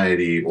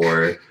anxiety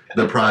or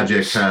the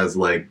project has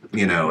like, a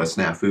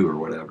snafu or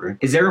whatever.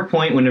 Is there a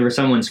point whenever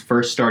someone's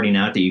first starting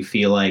out that you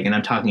feel like, and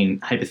I'm talking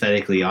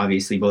hypothetically,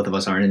 obviously both of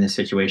us aren't in this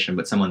situation,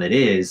 but someone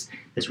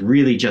that's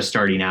really just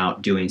starting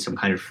out doing some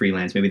kind of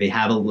freelance, maybe they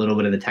have a little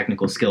bit of the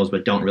technical skills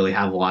but don't really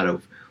have a lot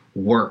of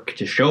work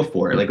to show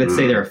for it. Like let's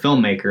say they're a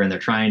filmmaker and they're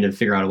trying to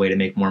figure out a way to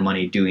make more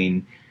money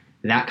doing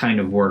that kind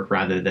of work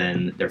rather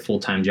than their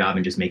full-time job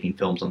and just making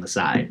films on the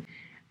side.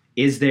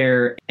 Is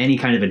there any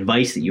kind of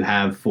advice that you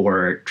have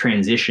for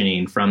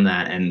transitioning from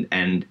that?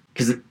 And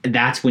because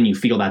that's when you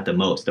feel that the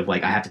most, of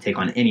like, I have to take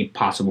on any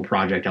possible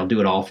project. I'll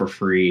do it all for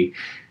free,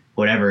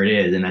 whatever it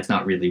is. And that's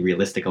not really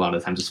realistic a lot of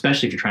the times,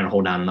 especially if you're trying to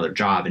hold down another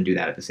job and do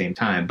that at the same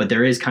time. But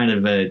there is kind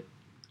of a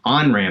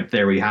on-ramp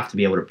there where you have to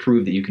be able to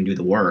prove that you can do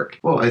the work.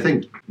 Well, I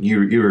think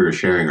you were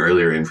sharing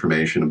earlier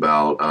information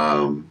about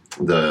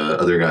the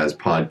other guy's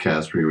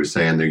podcast where he was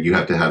saying that you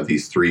have to have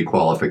these 3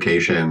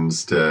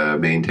 qualifications to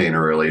maintain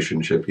a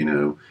relationship,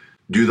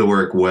 do the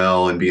work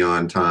well and be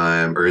on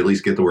time, or at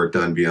least get the work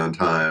done, be on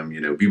time,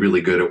 be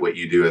really good at what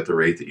you do at the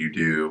rate that you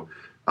do,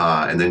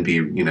 and then be,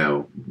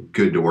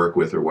 good to work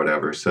with or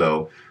whatever.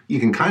 So you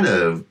can kind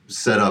of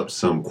set up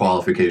some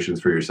qualifications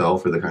for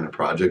yourself for the kind of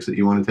projects that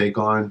you want to take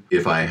on.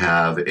 If I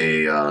have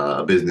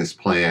a business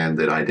plan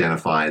that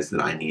identifies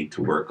that I need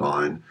to work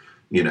on,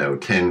 10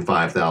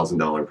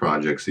 $5,000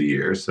 projects a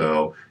year.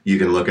 So you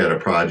can look at a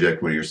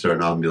project when you're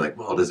starting off and be like,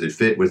 well, does it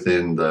fit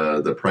within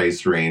the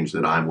price range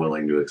that I'm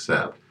willing to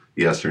accept?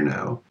 Yes or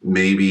no?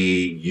 Maybe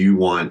you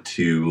want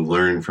to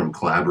learn from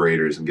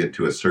collaborators and get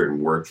to a certain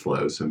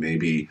workflow. So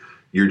maybe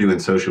you're doing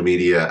social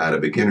media at a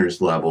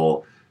beginner's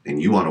level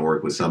and you want to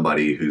work with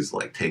somebody who's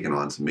like taken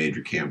on some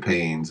major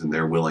campaigns and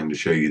they're willing to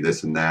show you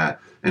this and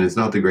that. And it's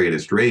not the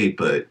greatest rate,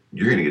 but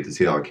you're going to get to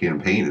see how a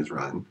campaign is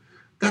run.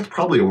 That's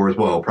probably a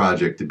worthwhile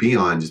project to be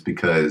on just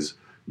because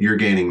you're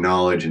gaining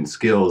knowledge and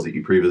skills that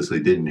you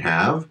previously didn't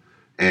have.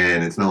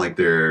 And it's not like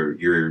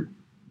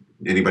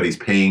anybody's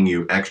paying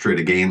you extra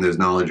to gain those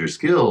knowledge or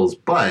skills,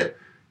 but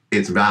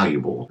it's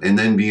valuable. And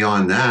then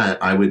beyond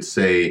that, I would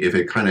say if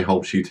it kind of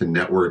helps you to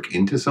network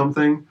into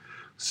something.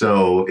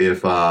 So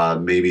if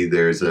maybe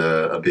there's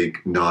a big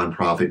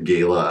nonprofit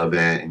gala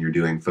event and you're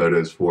doing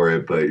photos for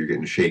it, but you're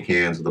getting to shake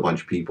hands with a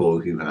bunch of people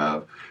who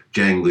have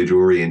jangly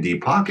jewelry and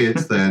deep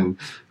pockets, then,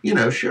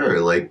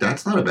 sure, like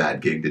that's not a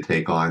bad gig to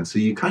take on. So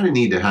you kind of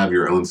need to have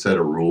your own set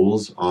of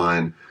rules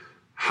on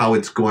how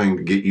it's going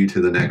to get you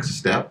to the next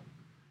step.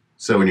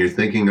 So when you're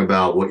thinking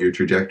about what your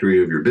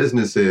trajectory of your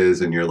business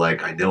is and you're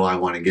like, I know I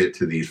want to get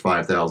to these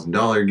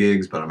 $5,000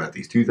 gigs, but I'm at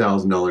these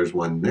 $2,000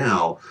 one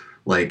now,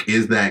 like,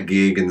 is that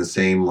gig in the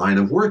same line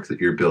of work that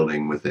you're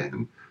building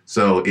within?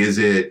 So is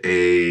it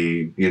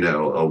a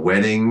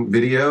wedding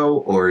video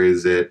or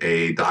is it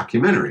a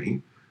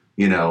documentary?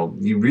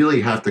 You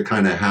really have to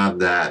kind of have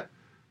that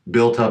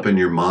built up in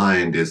your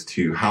mind as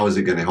to how is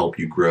it going to help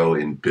you grow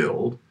and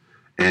build.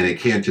 And it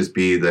can't just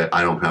be that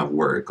I don't have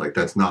work. Like,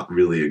 that's not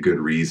really a good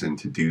reason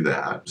to do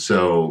that.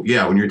 So,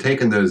 yeah, when you're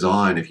taking those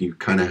on, if you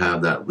kind of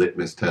have that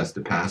litmus test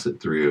to pass it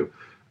through,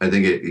 I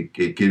think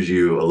it gives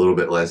you a little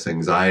bit less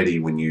anxiety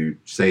when you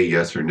say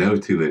yes or no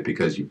to it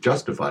because you've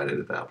justified it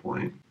at that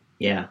point.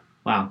 Yeah.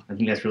 Wow. I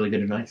think that's really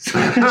good advice.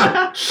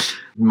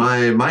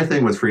 My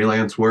thing with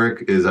freelance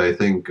work is I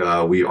think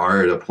we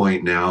are at a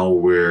point now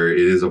where it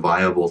is a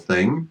viable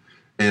thing.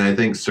 And I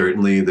think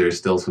certainly there's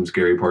still some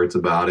scary parts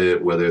about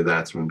it, whether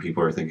that's when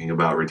people are thinking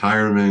about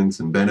retirements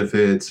and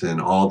benefits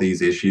and all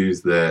these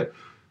issues that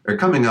are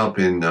coming up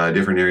in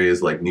different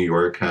areas. Like New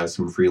York has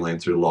some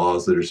freelancer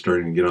laws that are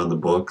starting to get on the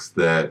books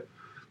that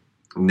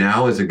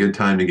now is a good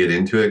time to get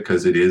into it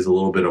because it is a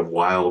little bit of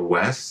Wild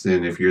West.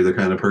 And if you're the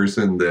kind of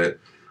person that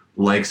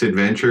likes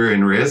adventure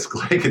and risk,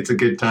 like it's a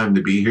good time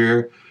to be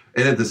here.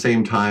 And at the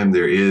same time,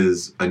 there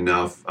is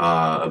enough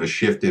of a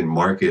shift in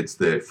markets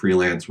that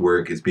freelance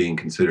work is being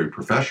considered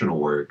professional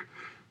work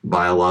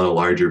by a lot of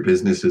larger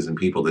businesses and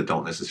people that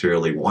don't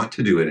necessarily want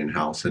to do it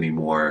in-house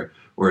anymore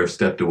or have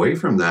stepped away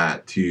from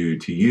that to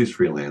use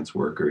freelance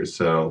workers.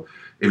 So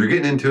if you're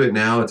getting into it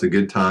now, it's a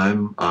good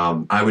time.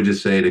 I would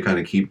just say to kind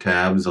of keep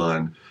tabs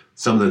on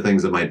some of the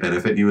things that might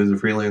benefit you as a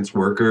freelance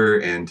worker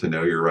and to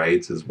know your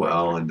rights as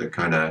well and to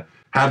kind of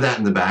have that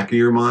in the back of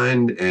your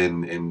mind.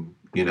 And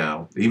you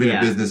know, even if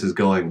business is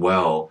going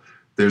well,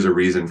 there's a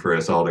reason for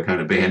us all to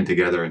kind of band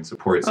together and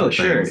support some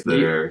things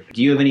that are...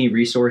 Do you have any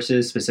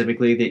resources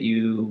specifically that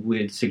you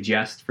would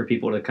suggest for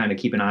people to kind of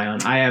keep an eye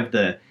on? I have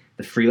the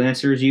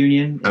Freelancers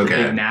Union. It's a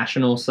big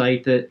national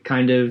site that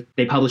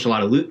they publish a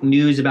lot of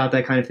news about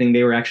that kind of thing.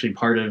 They were actually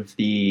part of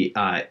the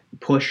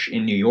push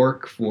in New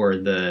York for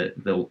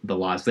the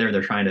laws there.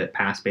 They're trying to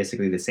pass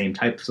basically the same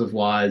types of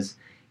laws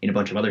in a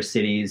bunch of other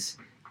cities.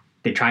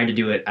 They tried to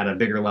do it at a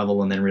bigger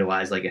level and then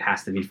realized like it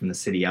has to be from the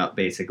city up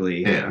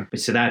basically. Yeah.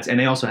 So and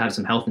they also have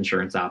some health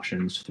insurance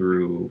options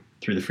through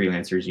the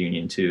Freelancers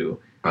Union too.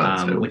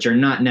 Which are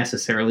not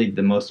necessarily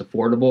the most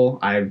affordable.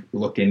 I've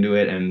looked into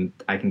it and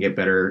I can get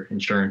better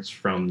insurance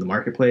from the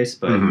marketplace,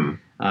 but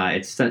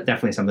it's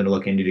definitely something to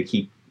look into to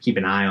keep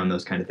an eye on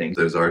those kind of things.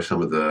 Those are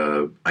some of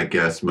the, I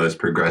guess, most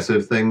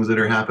progressive things that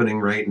are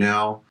happening right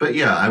now. But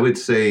yeah, I would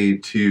say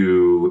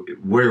to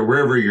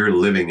wherever you're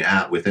living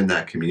at within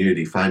that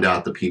community, find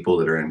out the people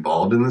that are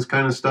involved in this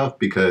kind of stuff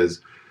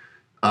because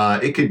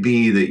it could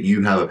be that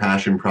you have a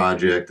passion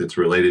project that's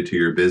related to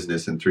your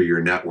business and through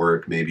your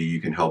network, maybe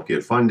you can help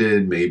get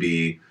funded.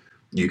 Maybe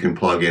you can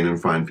plug in and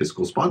find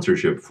fiscal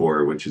sponsorship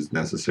for, which is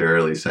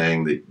necessarily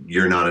saying that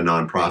you're not a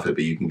nonprofit,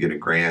 but you can get a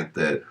grant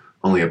that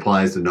only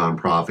applies to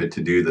nonprofit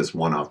to do this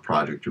one-off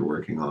project you're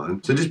working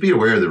on. So just be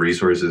aware of the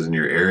resources in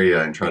your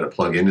area and try to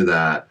plug into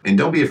that. And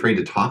don't be afraid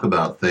to talk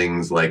about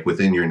things like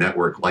within your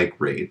network, like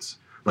rates.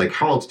 Like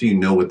how else do you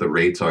know what the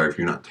rates are if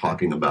you're not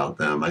talking about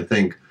them? I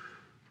think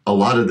a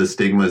lot of the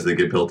stigmas that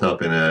get built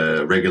up in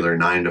a regular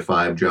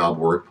 9-to-5 job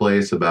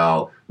workplace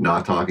about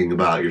not talking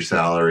about your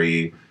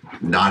salary,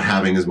 not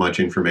having as much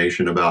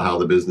information about how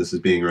the business is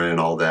being run and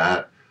all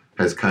that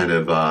has kind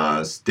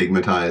of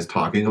stigmatized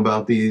talking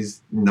about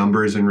these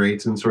numbers and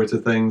rates and sorts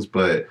of things.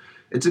 But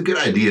it's a good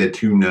idea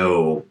to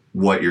know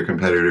what your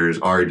competitors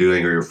are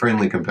doing or your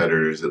friendly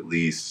competitors at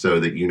least so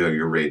that you know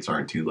your rates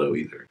aren't too low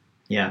either.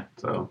 Yeah.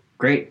 So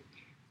great.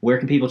 Where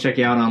can people check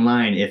you out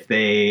online if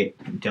they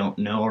don't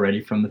know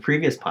already from the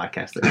previous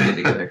podcast that we did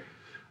together?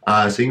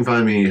 So you can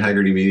find me at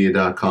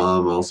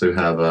HaggertyMedia.com. I also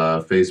have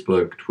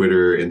Facebook,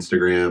 Twitter,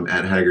 Instagram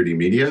at Haggerty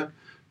Media.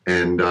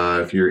 And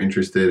if you're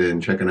interested in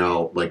checking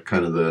out like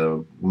kind of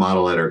the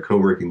model at our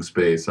co-working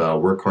space,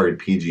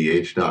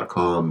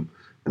 workhardpgh.com.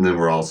 And then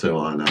we're also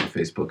on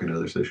Facebook and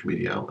other social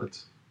media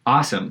outlets.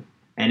 Awesome.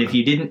 And if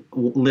you didn't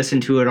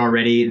listen to it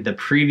already, the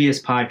previous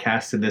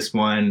podcast to this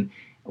one,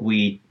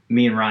 me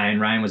and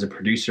Ryan was a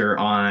producer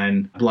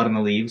on Blood on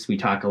the Leaves. We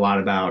talk a lot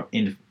about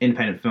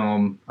independent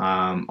film,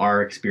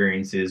 our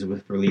experiences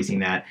with releasing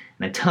that,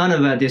 and a ton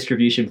about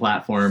distribution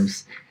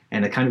platforms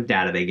and the kind of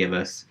data they give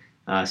us.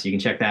 So you can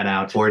check that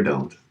out. Or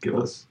don't give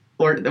us.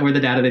 Or the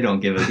data they don't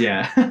give us,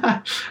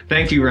 yeah.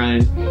 Thank you,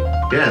 Ryan.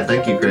 Yeah,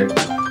 thank you, Craig.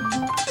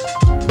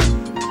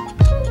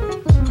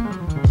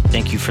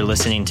 Thank you for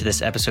listening to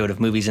this episode of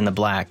Movies in the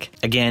Black.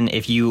 Again,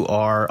 if you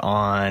are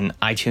on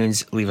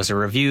iTunes, leave us a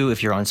review.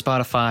 If you're on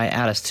Spotify,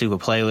 add us to a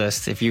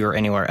playlist. If you're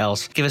anywhere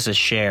else, give us a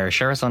share.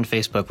 Share us on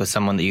Facebook with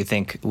someone that you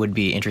think would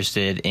be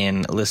interested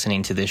in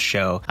listening to this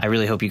show. I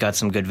really hope you got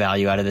some good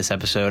value out of this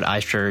episode.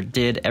 I sure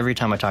did. Every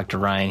time I talk to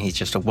Ryan, he's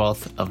just a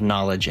wealth of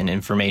knowledge and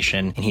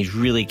information, and he's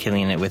really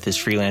killing it with his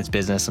freelance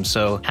business. I'm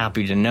so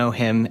happy to know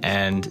him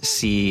and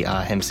see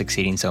him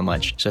succeeding so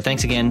much. So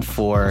thanks again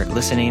for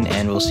listening,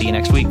 and we'll see you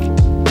next week.